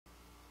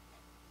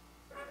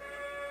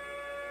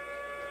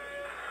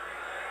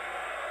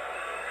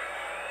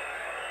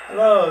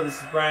Hello, this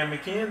is Brian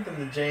Mckeon from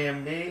the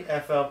JMB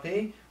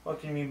FLP.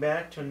 Welcoming you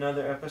back to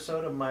another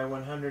episode of my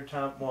 100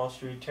 Top Wall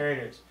Street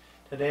Traders.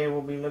 Today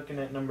we'll be looking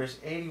at numbers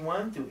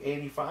 81 through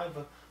 85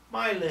 of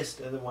my list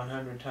of the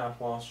 100 Top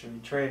Wall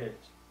Street Traders.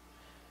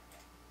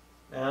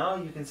 Now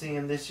you can see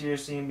in this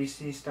year's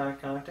CNBC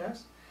stock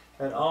contest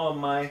that all of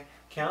my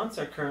accounts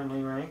are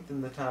currently ranked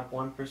in the top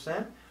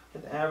 1%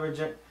 with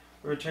average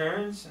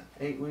returns,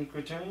 8-week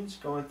returns,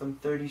 going from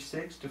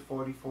 36 to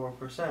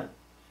 44%.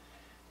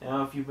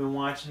 Now, if you've been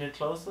watching it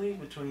closely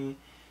between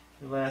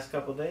the last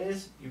couple of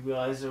days, you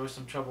realize there was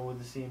some trouble with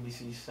the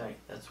CNBC site.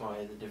 That's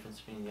why the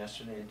difference between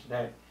yesterday and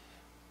today.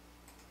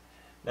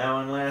 Now,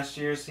 in last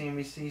year's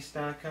CNBC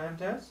stock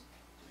contest,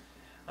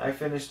 I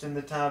finished in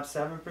the top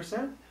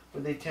 7%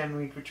 with a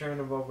 10-week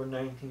return of over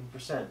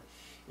 19%,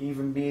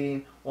 even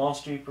beating Wall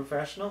Street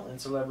professional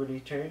and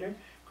celebrity trader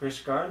Chris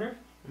Gartman.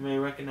 You may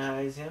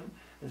recognize him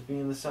as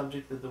being the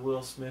subject of the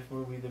Will Smith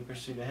movie, The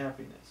Pursuit of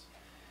Happiness.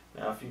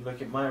 Now, if you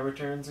look at my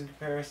returns in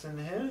comparison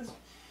to his, you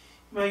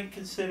might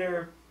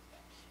consider,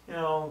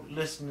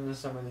 listening to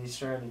some of these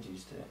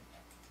strategies today.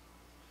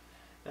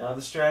 Now,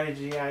 the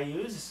strategy I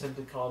use is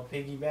simply called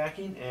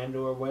piggybacking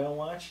and/or whale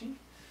watching.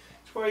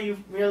 It's where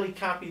you really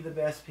copy the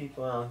best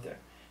people out there.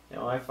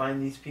 Now, I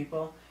find these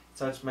people in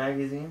such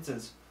magazines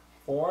as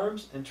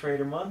Forbes and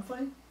Trader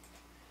Monthly,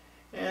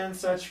 and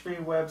such free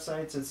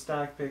websites as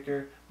Stock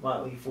Picker,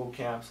 Motley Fool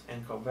Caps,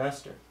 and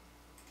Covestor.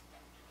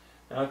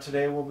 Now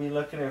today we'll be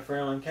looking at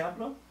Farallon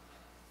Capital,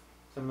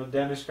 some of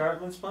Dennis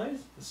Gartman's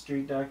plays, the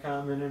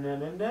Street.com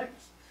Internet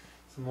Index,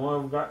 some more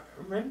of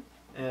Gartman,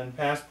 and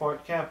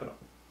Passport Capital.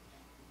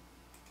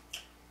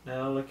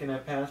 Now looking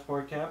at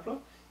Passport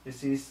Capital, you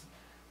see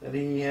that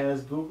he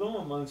has Google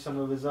among some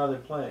of his other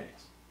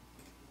plays.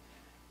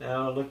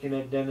 Now looking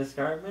at Dennis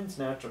Gartman's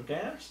natural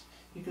gas,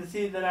 you can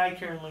see that I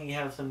currently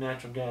have some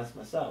natural gas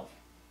myself.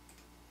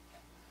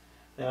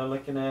 Now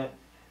looking at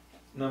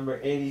number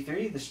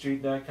 83, the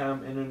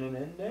Street.com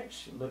Internet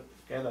Index. You look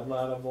at a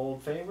lot of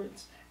old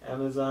favorites.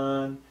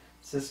 Amazon,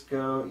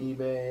 Cisco,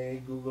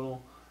 eBay,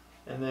 Google.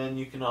 And then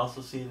you can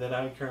also see that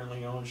I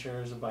currently own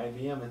shares of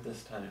IBM at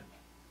this time.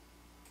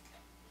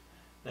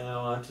 Now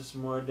on to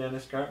some more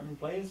Dennis Gartman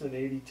plays at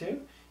 82.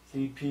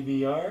 See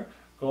PBR,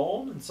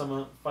 gold, and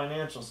some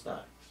financial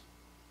stocks.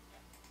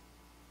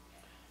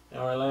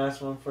 Now our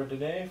last one for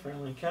today,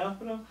 Farallon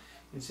Capital. You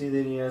can see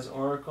that he has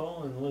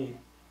Oracle and Leap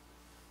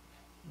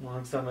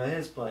among some of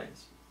his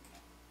plays.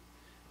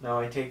 Now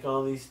I take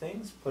all these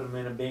things, put them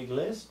in a big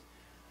list,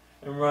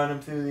 and run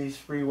them through these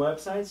free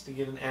websites to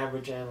get an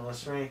average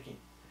analyst ranking.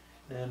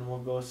 Then we'll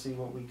go see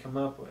what we come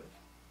up with.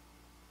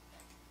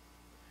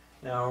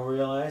 Now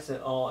realize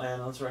that all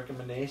analyst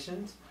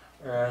recommendations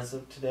are as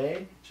of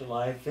today,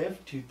 July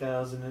 5th,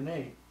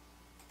 2008.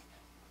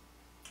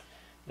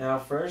 Now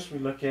first we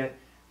look at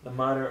the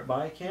moderate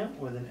buy camp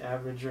with an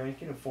average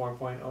ranking of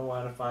 4.0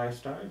 out of 5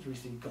 stars. We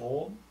see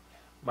gold,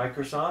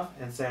 Microsoft,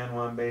 and San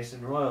Juan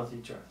Basin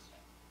Royalty Trust.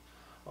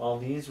 All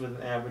these with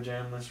an average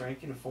analyst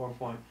ranking of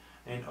 4.0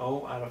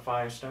 out of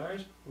 5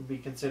 stars would be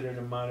considered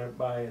a moderate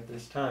buy at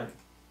this time.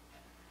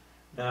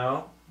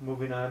 Now,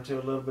 moving on to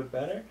a little bit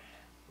better,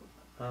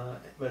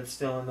 but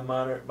still in the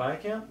moderate buy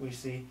count, we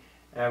see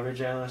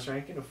average analyst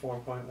ranking of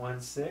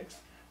 4.16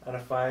 out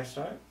of 5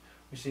 stars.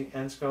 We see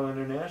Ensco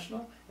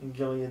International and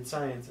Gilead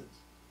Sciences.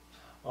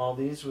 All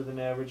these with an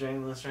average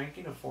analyst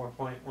ranking of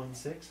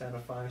 4.16 out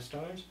of 5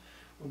 stars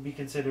would be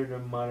considered a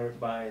moderate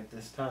buy at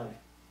this time.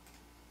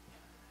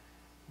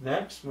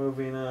 Next,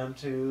 moving on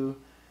to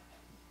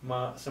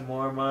some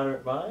more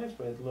moderate buys,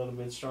 but a little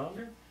bit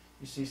stronger.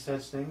 You see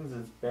such things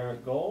as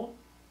Barrick Gold,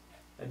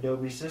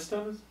 Adobe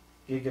Systems,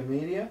 Giga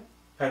Media,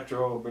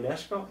 Petro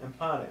Bradesco, and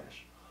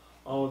Potash.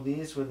 All of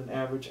these with an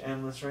average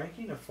analyst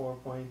ranking of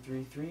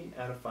 4.33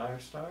 out of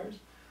 5 stars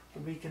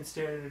would be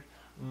considered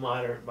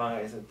moderate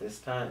buys at this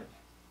time.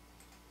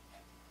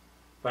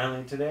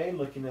 Finally today,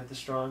 looking at the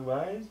strong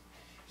buys,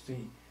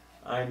 see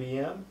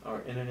IBM,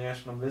 or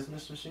International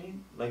Business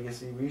Machine,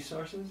 Legacy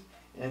Resources,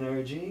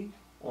 NRG,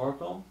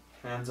 Oracle,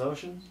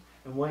 Transoceans,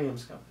 and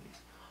Williams Companies.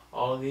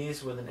 All of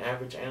these with an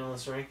average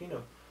analyst ranking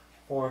of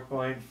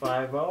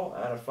 4.50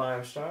 out of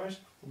 5 stars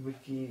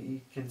would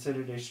be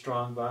considered a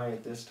strong buy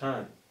at this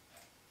time.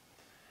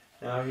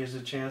 Now here's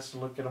a chance to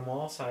look at them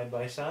all side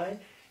by side,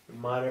 your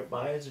moderate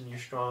buys and your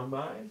strong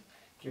buys,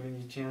 giving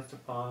you a chance to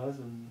pause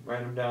and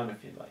write them down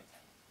if you'd like.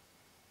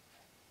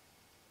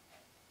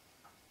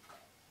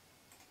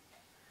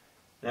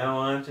 Now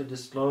on to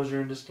disclosure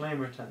and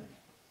disclaimer time.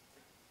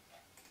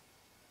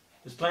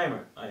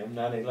 Disclaimer, I am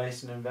not a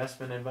licensed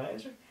investment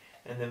advisor,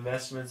 and the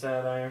investments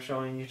that I am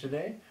showing you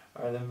today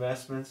are the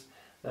investments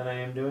that I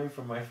am doing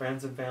for my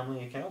friends and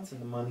family accounts and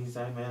the monies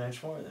I manage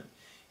for them.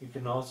 You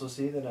can also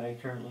see that I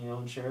currently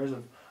own shares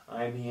of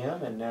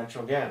IBM and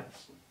natural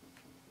gas.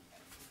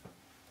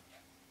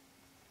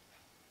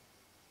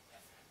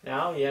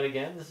 Now, yet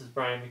again, this is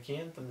Brian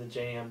Mckeon from the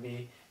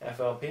JMB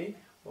FLP,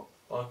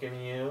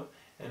 welcoming you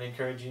and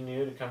encouraging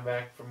you to come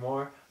back for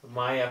more of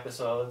my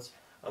episodes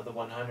of the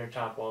 100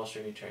 Top Wall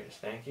Street Traders.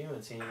 Thank you,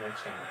 and see you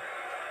next time.